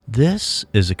This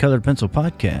is a Colored Pencil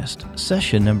Podcast,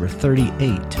 session number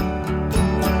 38.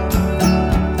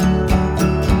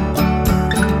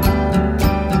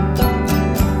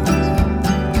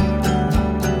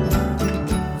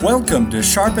 Welcome to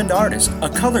Sharpened Artist, a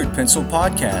colored pencil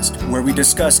podcast, where we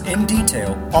discuss in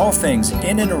detail all things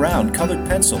in and around colored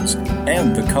pencils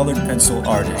and the colored pencil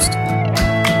artist.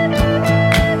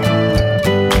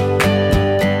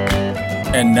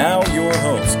 And now your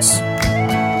hosts,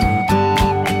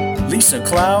 Lisa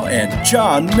Clow and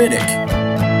John Middick.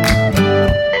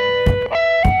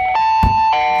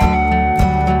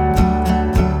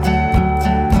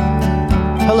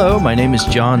 Hello, my name is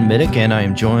John Middick, and I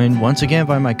am joined once again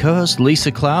by my co-host,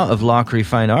 Lisa Clow of Lockery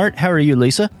Fine Art. How are you,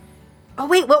 Lisa? Oh,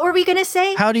 wait, what were we going to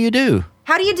say? How do you do?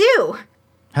 How do you do?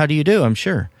 How do you do, I'm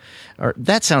sure.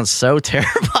 That sounds so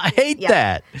terrible. I hate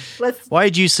that. Why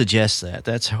did you suggest that?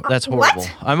 That's horrible.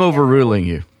 What? I'm overruling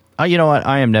you. You know what?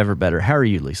 I am never better. How are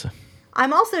you, Lisa?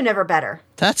 I'm also never better.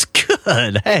 That's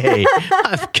good. Hey,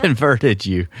 I've converted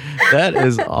you. That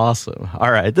is awesome.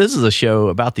 All right, this is a show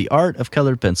about the art of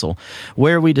colored pencil,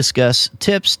 where we discuss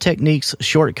tips, techniques,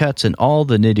 shortcuts, and all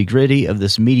the nitty-gritty of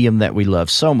this medium that we love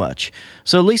so much.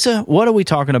 So, Lisa, what are we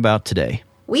talking about today?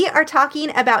 We are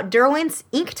talking about Derwent's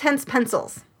Inktense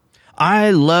pencils.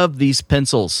 I love these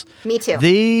pencils. Me too.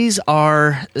 These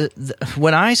are,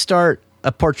 when I start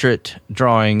a portrait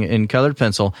drawing in colored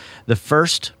pencil, the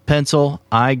first pencil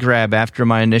I grab after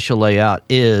my initial layout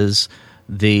is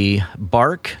the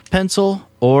Bark pencil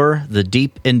or the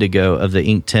Deep Indigo of the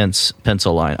Inktense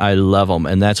pencil line. I love them,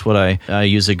 and that's what I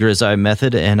use the Grisaille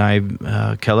method, and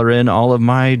I color in all of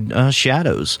my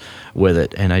shadows with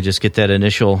it, and I just get that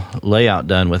initial layout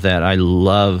done with that. I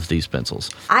love these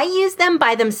pencils. I use them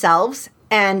by themselves,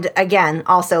 and again,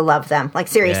 also love them. Like,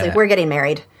 seriously, We're getting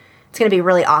married. It's going to be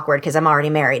really awkward because I'm already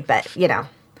married, but, you know.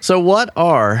 So what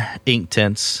are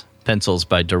Inktense pencils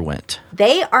by Derwent?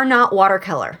 They are not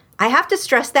watercolor. I have to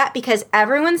stress that because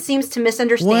everyone sees to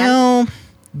misunderstand. Well,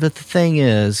 the thing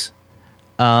is,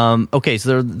 okay,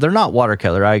 so they're not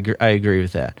watercolor. I agree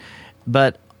with that.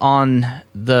 But on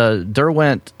the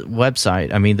Derwent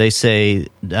website, I mean, they say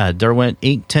Derwent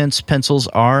Inktense pencils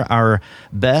are our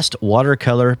best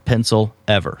watercolor pencil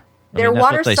ever. They're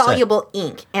water-soluble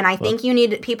ink, and I think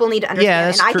people need to understand. Yeah,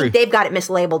 that's and I true. think they've got it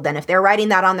mislabeled then. If they're writing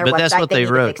that on their website, that's what they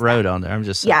wrote on there. I'm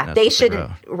just saying. Yeah, they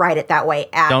shouldn't write it that way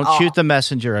at all. Don't shoot the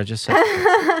messenger. I just said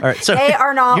that. All right, so they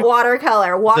are not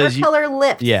watercolor. Watercolor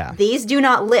lifts. Yeah. These do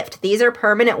not lift. These are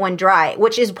permanent when dry,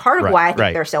 which is part of why I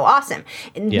think they're so awesome.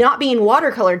 Not being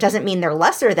watercolor doesn't mean they're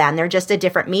lesser than. They're just a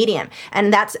different medium.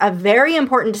 And that's a very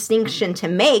important distinction to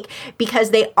make because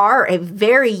they are a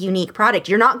very unique product.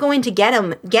 You're not going to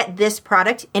get this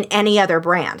product in any other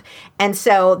brand. And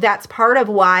so that's part of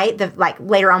why,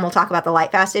 later on we'll talk about the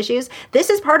Lightfast issues. This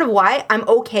is part of why I'm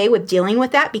okay with dealing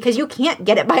with that because you can't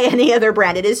get it by any other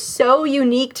brand. It is so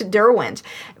unique to Derwent.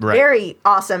 Right. Very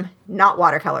awesome. Not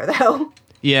watercolor, though.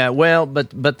 Yeah, well, but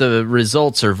the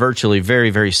results are virtually very,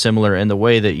 very similar, and the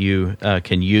way that you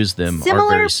can use them are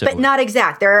very similar. But not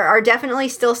exact. There are definitely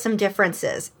still some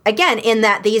differences. Again, in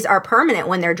that these are permanent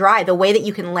when they're dry. The way that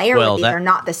you can layer with these are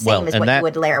not the same as what you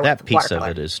would layer with watercolor. That piece of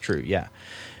it is true, yeah.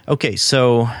 Okay,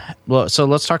 so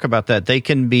let's talk about that. They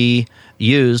can be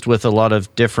used with a lot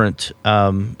of different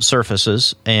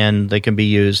surfaces, and they can be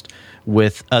used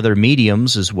with other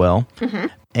mediums as well. Mm-hmm.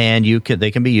 And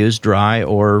they can be used dry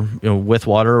or with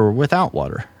water or without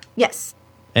water. Yes.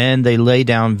 And they lay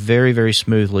down very, very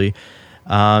smoothly,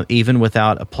 even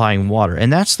without applying water.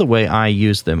 And that's the way I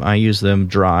use them. I use them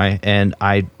dry, and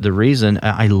the reason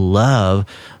I love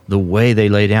the way they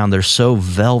lay down, they're so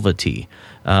velvety.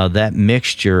 That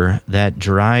mixture, that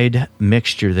dried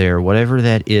mixture there, whatever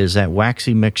that is, that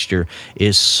waxy mixture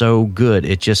is so good.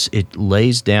 It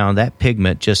lays down, that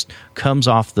pigment just comes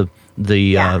off the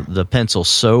pencil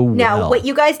so well. Now, what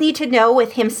you guys need to know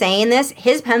with him saying this,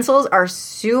 his pencils are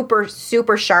super,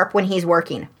 super sharp when he's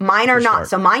working. Mine are not.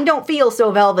 So mine don't feel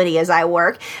so velvety as I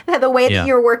work. The way that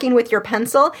you're working with your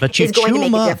pencil is going to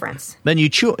make a difference. Then you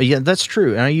chew. Yeah, that's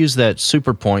true. And I use that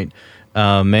Super Point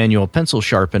manual pencil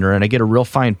sharpener, and I get a real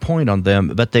fine point on them.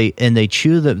 But they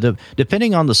chew the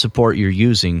depending on the support you're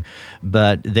using,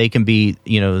 but they can be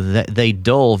they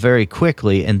dull very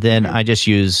quickly, and then I just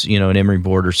use an emery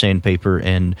board or sandpaper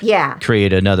and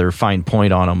create another fine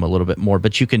point on them a little bit more.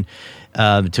 But you can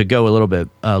to go a little bit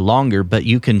longer, but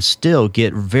you can still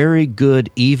get very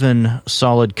good, even,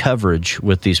 solid coverage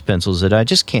with these pencils that I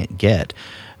just can't get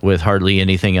with hardly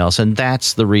anything else. And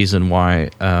that's the reason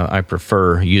why I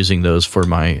prefer using those for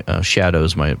my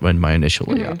shadows, my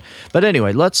initial layout. But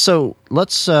anyway, let's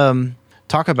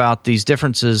talk about these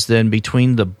differences then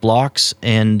between the blocks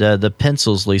and the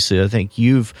pencils, Lisa. I think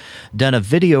you've done a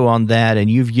video on that, and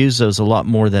you've used those a lot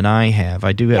more than I have.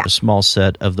 I do have a small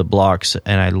set of the blocks,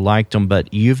 and I liked them,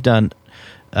 but you've done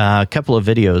a couple of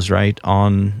videos, right,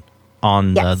 on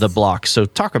the blocks. So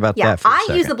talk about that for a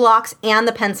second. I use the blocks and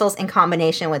the pencils in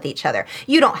combination with each other.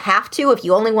 You don't have to. If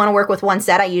you only want to work with one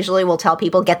set, I usually will tell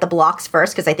people get the blocks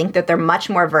first because I think that they're much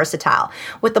more versatile.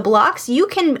 With the blocks, you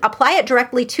can apply it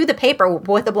directly to the paper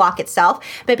with the block itself,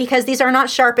 but because these are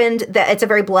not sharpened, it's a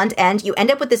very blunt end, you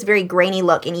end up with this very grainy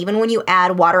look. And even when you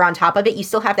add water on top of it, you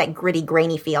still have that gritty,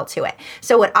 grainy feel to it.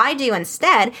 So what I do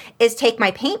instead is take my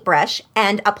paintbrush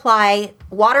and apply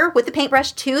water with the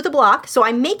paintbrush to the block. So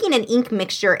I'm making an ink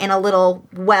mixture in a little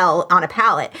well on a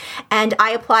palette, and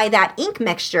I apply that ink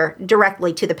mixture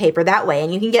directly to the paper that way,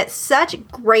 and you can get such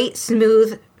great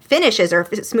smooth finishes or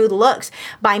smooth looks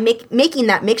by making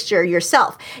that mixture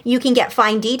yourself. You can get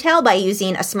fine detail by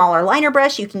using a smaller liner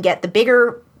brush. You can get the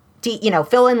bigger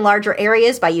fill in larger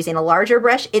areas by using a larger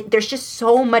brush. There's just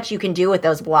so much you can do with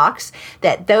those blocks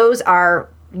that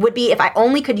would be, if I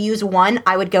only could use one,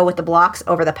 I would go with the blocks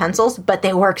over the pencils, but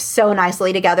they work so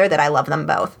nicely together that I love them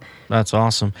both. That's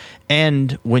awesome.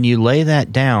 And when you lay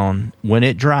that down, when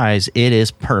it dries, it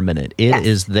is permanent. It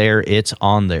is there. It's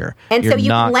on there. And so you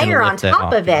can layer on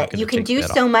top of it. You can do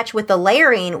so much with the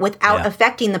layering without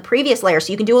affecting the previous layer.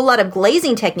 So you can do a lot of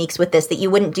glazing techniques with this that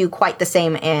you wouldn't do quite the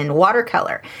same in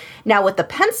watercolor. Now with the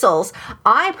pencils,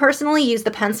 I personally use the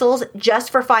pencils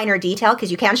just for finer detail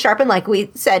because you can sharpen, like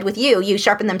we said with you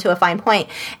sharpen them to a fine point.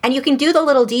 And you can do the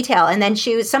little detail and then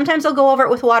choose. Sometimes I'll go over it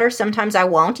with water, sometimes I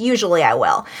won't. Usually I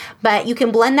will. But you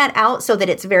can blend that out so that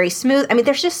it's very smooth. I mean,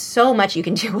 there's just so much you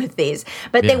can do with these.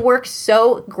 But they work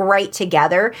so great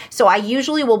together. So I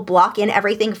usually will block in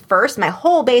everything first. My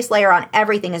whole base layer on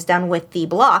everything is done with the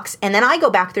blocks. And then I go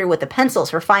back through with the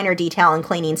pencils for finer detail and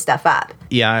cleaning stuff up.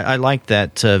 Yeah, I like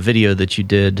that video that you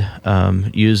did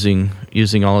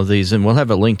using all of these, and we'll have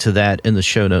a link to that in the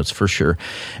show notes for sure.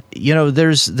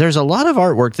 There's a lot of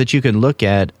artwork that you can look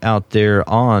at out there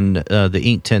on the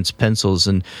Inktense pencils,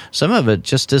 and some of it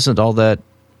just isn't all that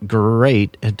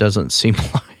great. It doesn't seem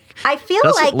like I feel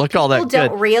like people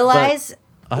don't realize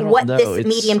what this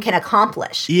medium can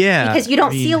accomplish. Yeah, because you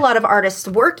don't see a lot of artists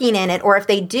working in it, or if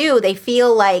they do, they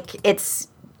feel like it's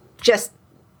just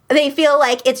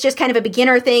kind of a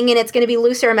beginner thing and it's going to be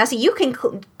looser and messy. You can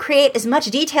create as much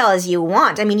detail as you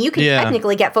want. I mean, you can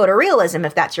technically get photorealism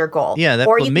if that's your goal. Yeah, that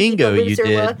flamingo you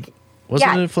did. Look.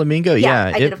 Wasn't it a flamingo?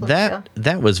 Yeah, I did a flamingo.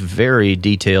 That was very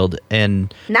detailed,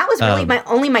 and that was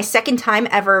really my second time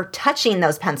ever touching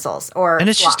those pencils. And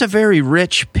it's just a very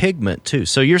rich pigment too.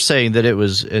 So you're saying that it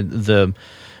was the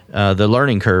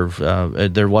learning curve,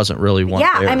 there wasn't really one.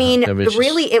 Yeah, there. I mean, it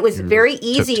was very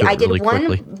easy. I did really one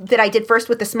quickly. That I did first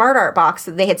with the Smart Art box.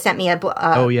 They had sent me a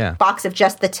box of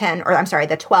just the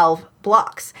 12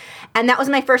 blocks. And that was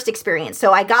my first experience.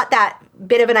 So I got that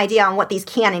bit of an idea on what these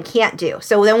can and can't do.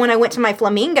 So then when I went to my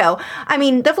flamingo, I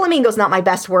mean, the flamingo's not my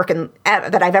best work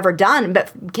that I've ever done,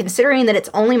 but considering that it's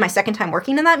only my second time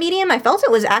working in that medium, I felt I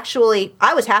was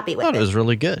happy with it. It was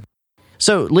really good.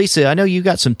 So, Lisa, I know you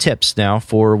got some tips now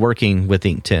for working with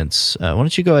Inktense. Why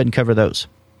don't you go ahead and cover those?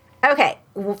 Okay.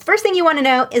 First thing you want to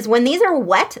know is when these are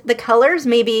wet, the colors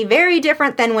may be very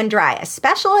different than when dry,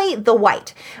 especially the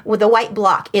white. The white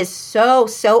block is so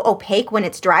opaque when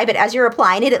it's dry, but as you're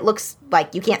applying it, it looks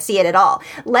like you can't see it at all.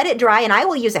 Let it dry, and I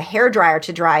will use a hairdryer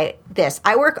to dry this.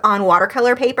 I work on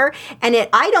watercolor paper, and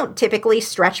I don't typically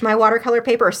stretch my watercolor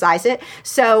paper or size it,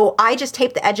 so I just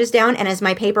tape the edges down, and as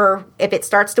my paper, if it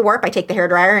starts to warp, I take the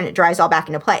hairdryer and it dries all back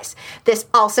into place. This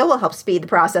also will help speed the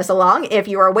process along if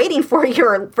you are waiting for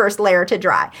your first layer to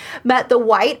dry. But the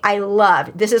white, I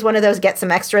love. This is one of those get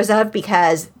some extras of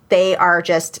because they are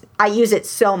I use it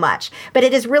so much. But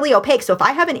it is really opaque. So if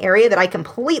I have an area that I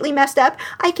completely messed up,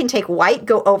 I can take white,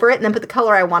 go over it, and then put the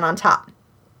color I want on top.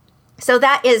 So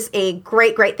that is a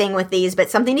great thing with these,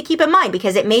 but something to keep in mind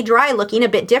because it may dry looking a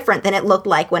bit different than it looked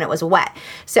like when it was wet.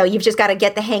 So you've just got to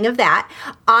get the hang of that.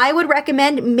 I would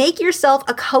recommend make yourself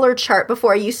a color chart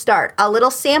before you start. A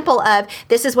little sample of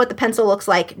this is what the pencil looks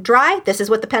like dry, this is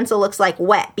what the pencil looks like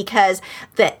wet, because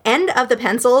the end of the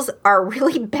pencils are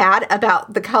really bad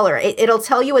about the color. It'll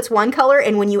tell you it's one color,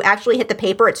 and when you actually hit the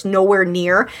paper, it's nowhere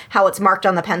near how it's marked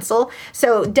on the pencil.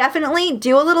 So definitely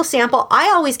do a little sample. I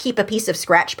always keep a piece of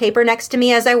scratch paper next to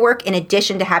me as I work, in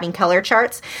addition to having color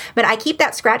charts. But I keep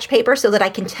that scratch paper so that I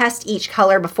can test each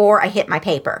color before I hit my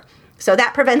paper. So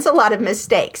that prevents a lot of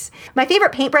mistakes. My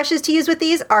favorite paint brushes to use with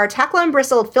these are Taklon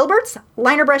bristled filberts,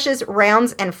 liner brushes,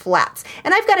 rounds, and flats.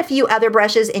 And I've got a few other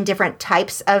brushes in different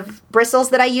types of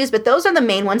bristles that I use, but those are the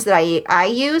main ones that I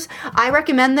use. I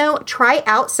recommend, though, try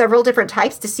out several different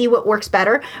types to see what works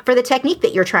better for the technique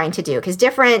that you're trying to do, because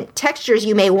different textures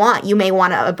you may want. You may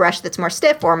want a brush that's more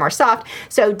stiff or more soft.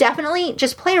 So definitely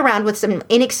just play around with some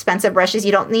inexpensive brushes.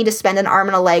 You don't need to spend an arm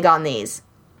and a leg on these.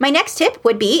 My next tip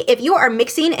would be, if you are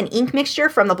mixing an ink mixture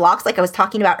from the blocks like I was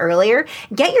talking about earlier,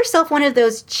 get yourself one of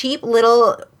those cheap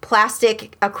little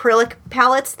plastic acrylic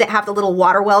palettes that have the little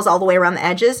water wells all the way around the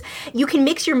edges. You can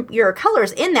mix your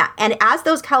colors in that, and as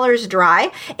those colors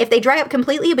dry, if they dry up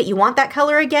completely but you want that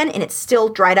color again and it's still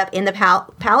dried up in the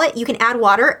palette, you can add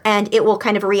water and it will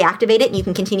kind of reactivate it, and you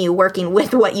can continue working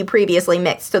with what you previously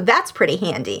mixed. So that's pretty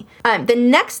handy. The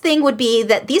next thing would be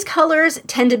that these colors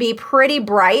tend to be pretty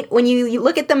bright when you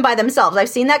look at them by themselves. I've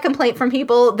seen that complaint from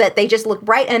people that they just look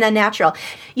bright and unnatural.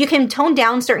 You can tone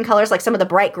down certain colors, like some of the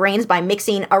bright grains, by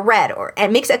mixing a red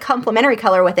and mix a complementary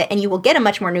color with it, and you will get a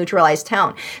much more neutralized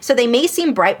tone. So they may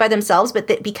seem bright by themselves,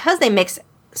 but because they mix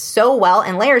so well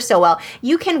and layer so well,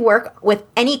 you can work with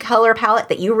any color palette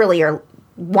that you really are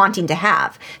wanting to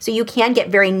have. So you can get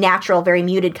very natural, very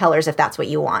muted colors if that's what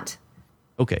you want.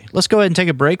 Okay, let's go ahead and take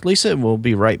a break, Lisa, and we'll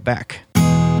be right back.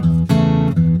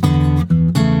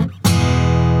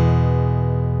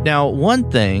 Now,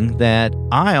 one thing that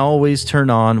I always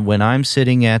turn on when I'm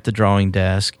sitting at the drawing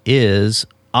desk is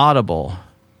Audible.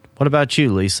 What about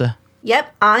you, Lisa?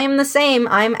 Yep, I'm the same.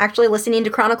 I'm actually listening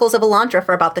to Chronicles of Elantra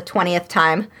for about the 20th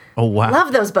time. Oh, wow.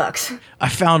 Love those books. I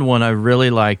found one I really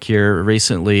like here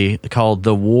recently called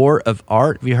The War of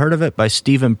Art. Have you heard of it? By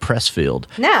Stephen Pressfield.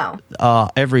 No.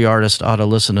 Every artist ought to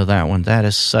listen to that one. That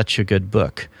is such a good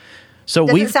book. So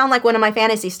doesn't sound like one of my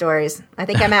fantasy stories. I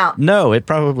think I'm out. No, it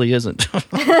probably isn't.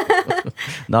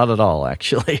 Not at all,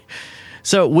 actually.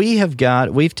 So we've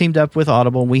teamed up with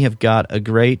Audible. We have got a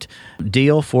great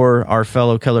deal for our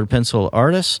fellow colored pencil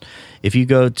artists. If you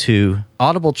go to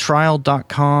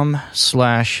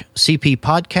audibletrial.com/CP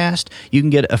podcast, you can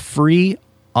get a free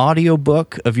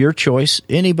audiobook of your choice,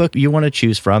 any book you want to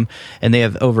choose from, and they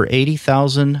have over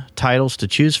 80,000 titles to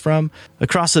choose from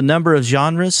across a number of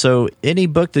genres. So any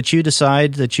book that you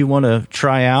decide that you want to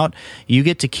try out, you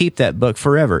get to keep that book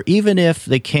forever. Even if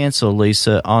they cancel,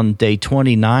 Lisa, on day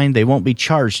 29, they won't be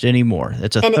charged anymore.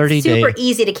 It's a 30-day it's super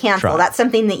easy to cancel. trial. That's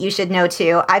something that you should know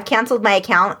too. I've canceled my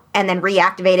account and then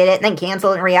reactivated it, and then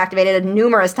canceled and reactivated it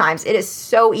numerous times. It is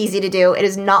so easy to do. It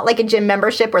is not like a gym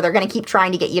membership where they're going to keep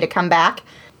trying to get you to come back.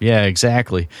 Yeah,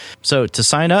 exactly. So to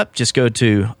sign up, just go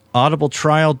to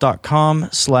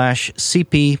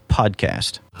audibletrial.com/CP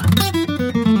podcast.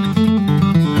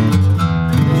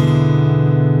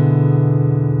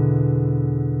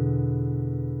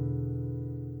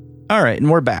 All right, and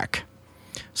we're back.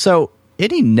 So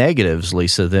any negatives,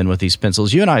 Lisa, then with these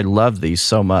pencils? You and I love these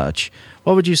so much.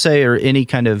 What would you say are any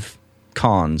kind of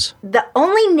cons? The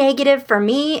only negative for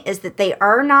me is that they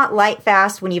are not light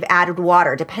fast when you've added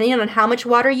water. Depending on how much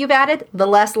water you've added, the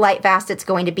less light fast it's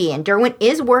going to be. And Derwent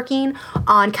is working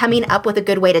on coming up with a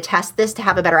good way to test this to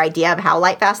have a better idea of how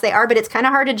light fast they are, but it's kind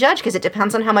of hard to judge because it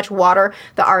depends on how much water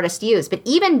the artist uses.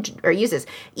 Even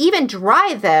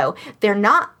dry, though, they're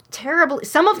not terrible.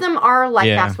 Some of them are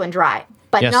light fast when dry.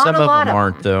 But not some a lot of them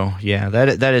aren't, though. Yeah,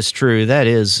 that is true. That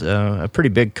is a pretty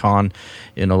big con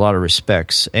in a lot of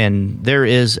respects. And there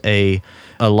is a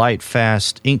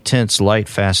Inktense light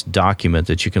fast document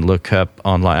that you can look up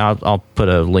online. I'll put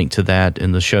a link to that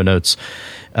in the show notes.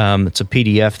 It's a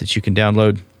PDF that you can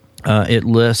download. It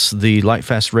lists the light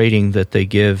fast rating that they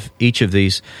give each of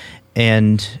these.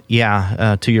 And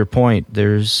to your point,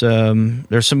 there's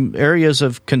some areas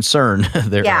of concern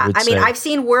there. Yeah, I mean, I've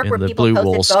seen work where people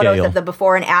posted photos of the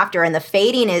before and after, and the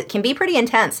fading can be pretty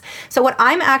intense. So what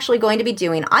I'm actually going to be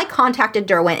doing, I contacted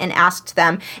Derwent and asked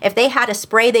them if they had a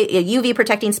spray, a UV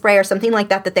protecting spray or something like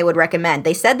that they would recommend.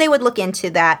 They said they would look into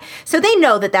that, so they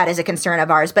know that is a concern of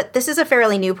ours. But this is a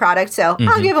fairly new product, so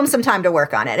I'll give them some time to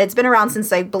work on it. It's been around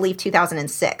since, I believe,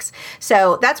 2006.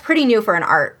 So that's pretty new for an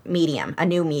art medium, a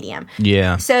new medium.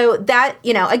 Yeah. So that,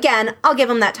 again, I'll give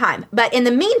them that time. But in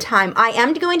the meantime, I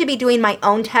am going to be doing my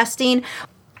own testing.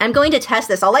 I'm going to test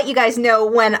this. I'll let you guys know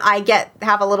when I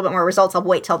have a little bit more results. I'll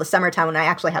wait till the summertime when I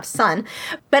actually have sun.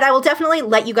 But I will definitely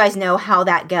let you guys know how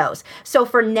that goes. So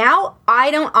for now, I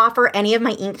don't offer any of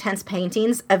my Inktense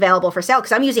paintings available for sale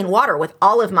because I'm using water with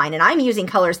all of mine, and I'm using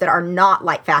colors that are not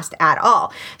light fast at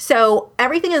all. So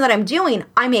everything that I'm doing,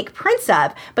 I make prints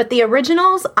of, but the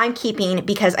originals I'm keeping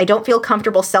because I don't feel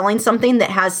comfortable selling something that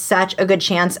has such a good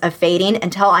chance of fading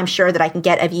until I'm sure that I can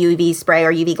get a UV spray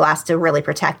or UV glass to really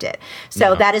protect it.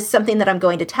 So that that is something that I'm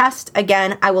going to test.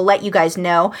 Again, I will let you guys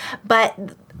know. But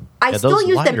I still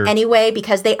use them anyway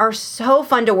because they are so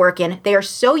fun to work in. They are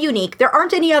so unique. There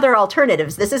aren't any other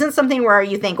alternatives. This isn't something where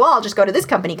you think, well, I'll just go to this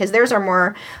company because theirs are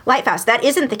more light fast. That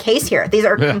isn't the case here. These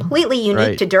are completely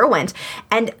unique to Derwent,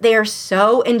 and they are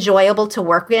so enjoyable to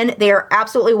work in. They are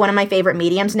absolutely one of my favorite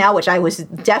mediums now, which I was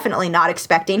definitely not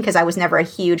expecting because I was never a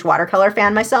huge watercolor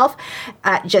fan myself.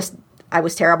 I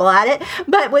was terrible at it.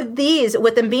 But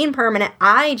with them being permanent,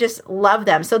 I just love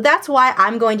them. So that's why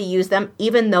I'm going to use them,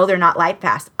 even though they're not light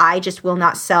fast. I just will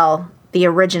not sell the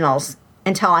originals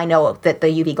until I know that the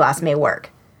UV glass may work.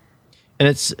 And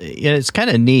it's kind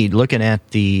of neat looking at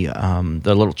the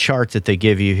little chart that they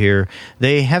give you here.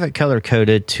 They have it color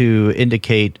coded to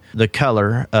indicate the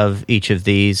color of each of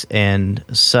these and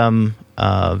some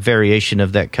variation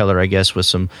of that color, I guess, with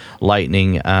some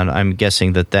lightning. And I'm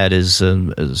guessing that is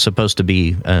supposed to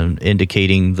be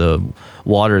indicating the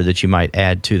water that you might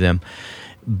add to them.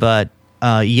 But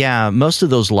most of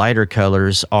those lighter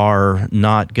colors are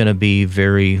not going to be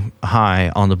very high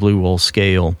on the Blue Wool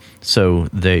scale. So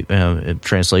they,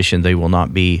 translation, they will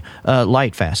not be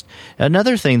light fast.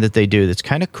 Another thing that they do that's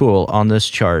kind of cool on this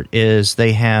chart is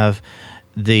they have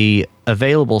the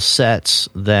available sets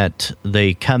that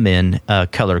they come in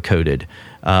color coded.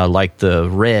 Like the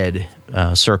red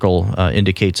circle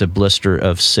indicates a blister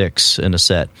of 6 in a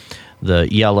set. The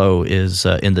yellow is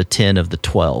in the 10 of the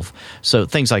 12. So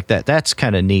things like that. That's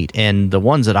kind of neat. And the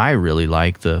ones that I really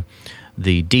like, the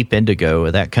deep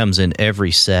indigo, that comes in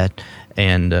every set,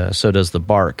 and so does the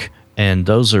bark. And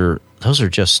those are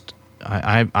just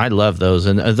I love those.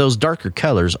 And those darker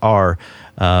colors are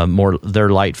they're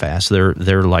light fast.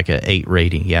 They're like an 8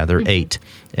 rating. Yeah, they're 8,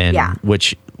 and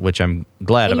which I'm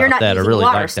glad about that. I really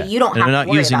like that. So you don't have to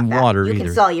worry about that. You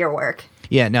can sell your work.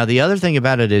 Yeah. Now, the other thing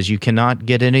about it is you cannot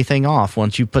get anything off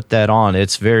once you put that on.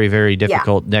 It's very, very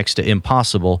difficult, next to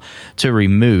impossible, to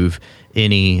remove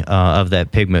any of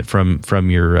that pigment from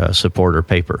your supporter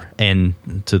paper. And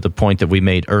to the point that we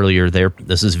made earlier there,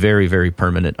 this is very, very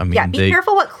permanent. I mean, be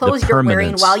careful what clothes you're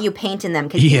wearing while you paint in them,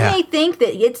 because you may think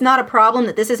that it's not a problem,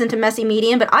 that this isn't a messy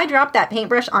medium, but I dropped that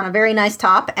paintbrush on a very nice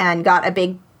top and got a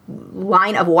big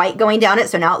line of white going down it,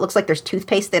 so now it looks like there's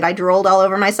toothpaste that I drooled all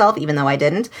over myself, even though I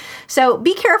didn't. So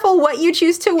be careful what you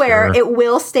choose to wear. Sure. It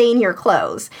will stain your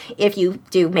clothes if you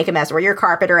do make a mess, or your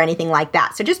carpet or anything like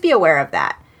that. So just be aware of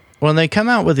that. When they come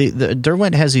out with the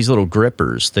Derwent has these little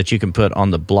grippers that you can put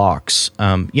on the blocks.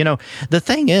 The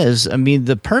thing is, I mean,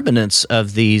 the permanence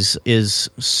of these is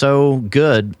so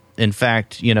good. In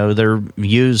fact, they're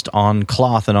used on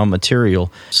cloth and on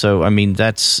material. So, I mean,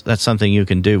 that's something you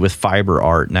can do with fiber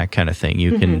art and that kind of thing.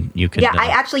 You can. Yeah, I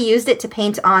actually used it to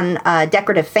paint on a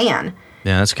decorative fan.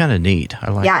 Yeah, that's kind of neat.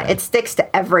 I like that. Yeah, it sticks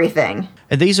to everything.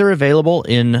 And these are available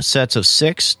in sets of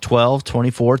 6, 12,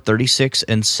 24, 36,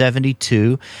 and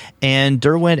 72. And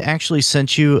Derwent actually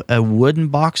sent you a wooden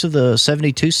box of the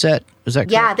 72 set. Is that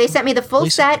correct? Yeah, they sent me the full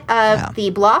set of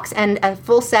the blocks and a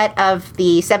full set of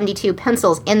the 72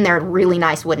 pencils in their really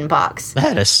nice wooden box.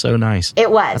 That is so nice.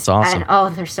 It was. That's awesome.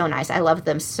 And, they're so nice. I love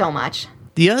them so much.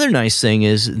 The other nice thing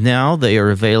is now they are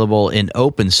available in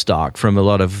open stock from a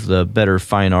lot of the better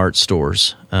fine art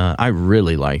stores. I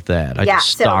really like that.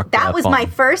 That was my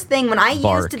first thing when I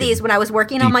used these when I was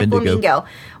working on my flamingo.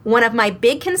 One of my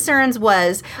big concerns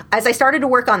was, as I started to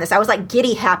work on this, I was like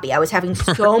giddy happy. I was having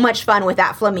so much fun with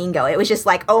that flamingo. It was just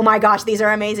like, oh my gosh, these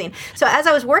are amazing. So as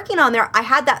I was working on there, I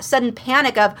had that sudden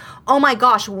panic of, oh my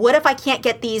gosh, what if I can't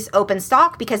get these open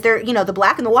stock? Because they're, the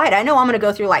black and the white, I know I'm going to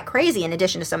go through like crazy in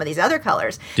addition to some of these other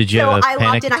colors. Did you have a I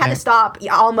logged in, I had to stop,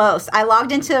 almost. I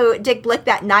logged into Dick Blick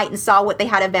that night and saw what they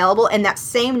had available. And that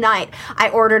same night, I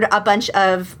ordered a bunch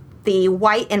of the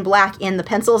white and black in the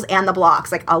pencils and the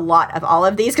blocks, like a lot of all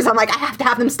of these, because I'm like, I have to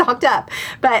have them stocked up.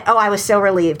 But, I was so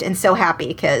relieved and so happy,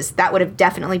 because that would have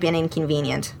definitely been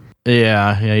inconvenient.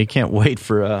 Yeah, you can't wait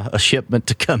for a shipment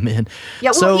to come in.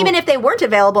 Yeah, well, even if they weren't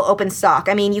available open stock,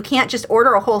 I mean, you can't just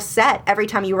order a whole set every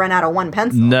time you run out of one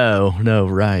pencil. No,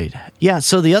 right. Yeah,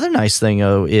 so the other nice thing,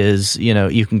 though, is,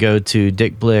 you can go to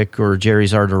Dick Blick or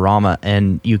Jerry's Artorama,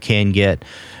 and you can get...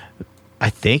 I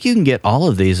think you can get all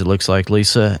of these, it looks like,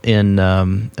 Lisa, in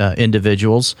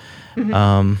individuals,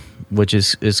 which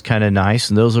is kind of nice.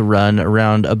 And those will run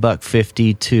around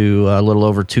 $1.50 to a little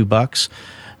over $2,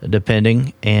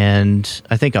 depending. And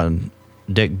I think on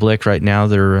Dick Blick right now,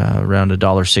 they're around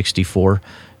 $1.64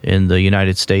 in the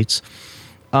United States.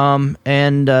 And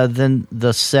then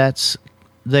the sets,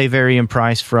 they vary in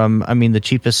price from, the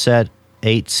cheapest set,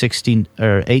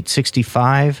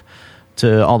 $865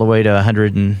 to all the way to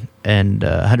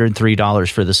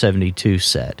 $103 for the 72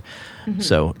 set. Mm-hmm.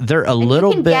 So they're a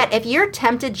little bit. If you're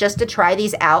tempted just to try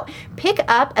these out, pick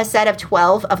up a set of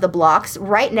 12 of the blocks.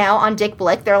 Right now on Dick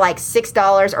Blick, they're like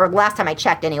 $6, or last time I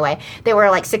checked anyway, they were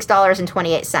like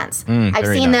 $6.28. I've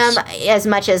seen them as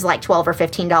much as like $12 or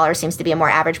 $15 seems to be a more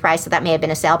average price, so that may have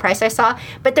been a sale price I saw.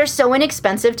 But they're so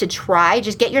inexpensive to try.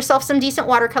 Just get yourself some decent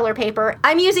watercolor paper.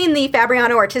 I'm using the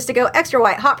Fabriano Artistico Extra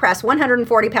White Hot Press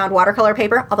 140-pound watercolor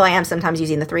paper, although I am sometimes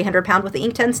using the 300-pound with the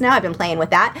Inktense now. I've been playing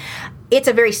with that. It's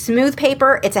a very smooth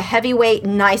paper. It's a heavyweight,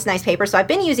 nice paper. So I've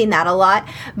been using that a lot.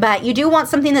 But you do want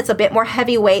something that's a bit more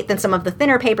heavyweight than some of the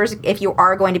thinner papers if you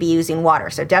are going to be using water.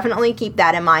 So definitely keep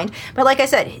that in mind. But like I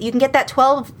said, you can get that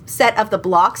 12 set of the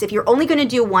blocks. If you're only going to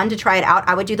do one to try it out,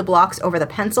 I would do the blocks over the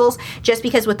pencils, just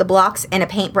because with the blocks and a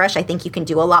paintbrush, I think you can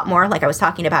do a lot more, like I was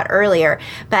talking about earlier.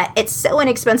 But it's so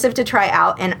inexpensive to try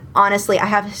out. And honestly, I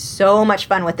have so much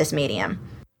fun with this medium.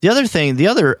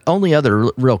 The only other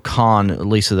real con,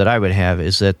 Lisa, that I would have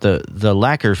is that the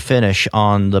lacquer finish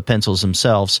on the pencils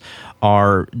themselves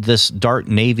are this dark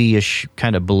navy-ish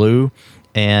kind of blue,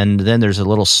 and then there's a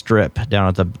little strip down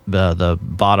at the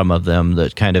bottom of them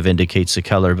that kind of indicates the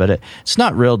color, but it's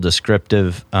not real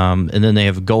descriptive. And then they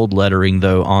have gold lettering,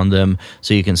 though, on them,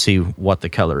 so you can see what the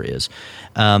color is.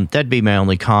 That'd be my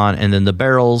only con. And then the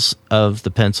barrels of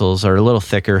the pencils are a little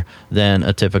thicker than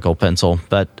a typical pencil,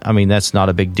 but I mean, that's not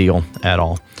a big deal at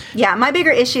all. Yeah, my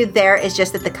bigger issue there is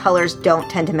just that the colors don't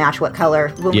tend to match what color.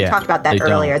 When we talked about that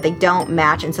earlier, they don't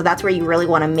match, and so that's where you really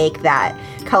want to make that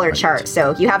color chart.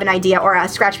 So you have an idea or a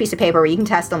scratch piece of paper where you can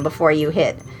test them before you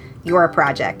hit your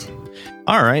project.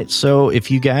 All right, so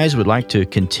if you guys would like to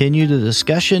continue the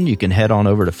discussion, you can head on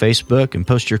over to Facebook and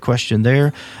post your question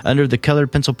there under the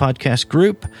Colored Pencil Podcast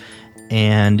group.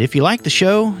 And if you like the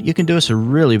show, you can do us a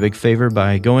really big favor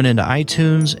by going into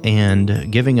iTunes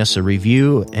and giving us a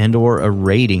review and or a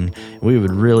rating. We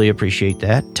would really appreciate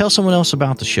that. Tell someone else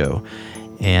about the show,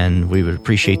 and we would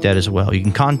appreciate that as well. You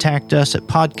can contact us at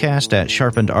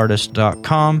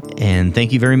podcast@sharpenedartist.com. And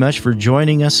thank you very much for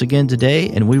joining us again today,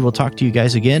 and we will talk to you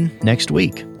guys again next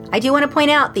week. I do want to point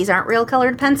out, these aren't real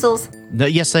colored pencils.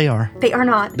 Yes, they are. They are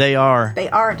not. They are. They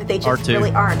aren't. They just R2.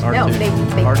 really aren't. R2. No, they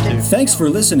R2. Thanks for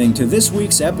listening to this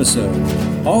week's episode.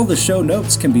 All the show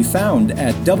notes can be found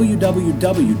at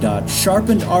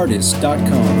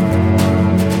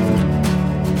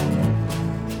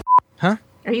www.sharpenedartist.com. Huh?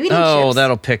 Are you eating chips? chips?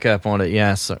 That'll pick up on it.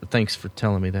 Yeah, so thanks for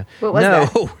telling me that. What was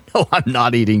that? No, I'm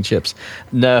not eating chips.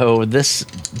 No,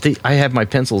 I have my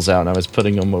pencils out and I was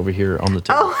putting them over here on the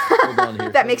table. Oh, hold on here.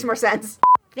 That makes more sense.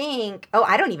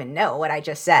 I don't even know what I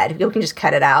just said. You can just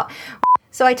cut it out.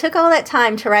 So I took all that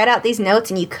time to write out these notes,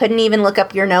 and you couldn't even look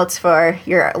up your notes for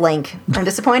your link. I'm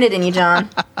disappointed in you, John.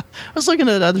 I was looking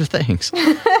at other things.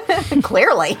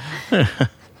 Clearly.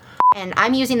 And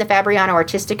I'm using the Fabriano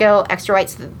Artistico Extra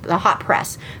White's the hot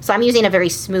press. So I'm using a very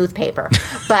smooth paper,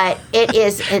 but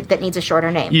that needs a shorter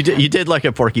name. You did like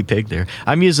a Porky Pig there.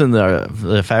 I'm using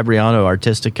the Fabriano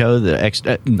Artistico,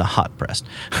 the hot press.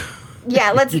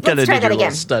 Yeah, let's try that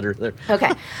again. Stutter there.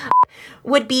 Okay.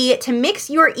 Would be to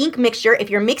mix your ink mixture. If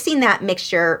you're mixing that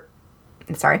mixture,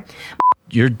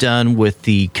 you're done with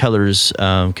the colors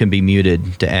can be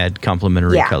muted to add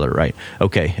complementary color, right?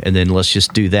 Okay, and then let's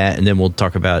just do that, and then we'll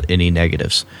talk about any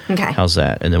negatives. Okay. How's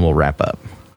that? And then we'll wrap up.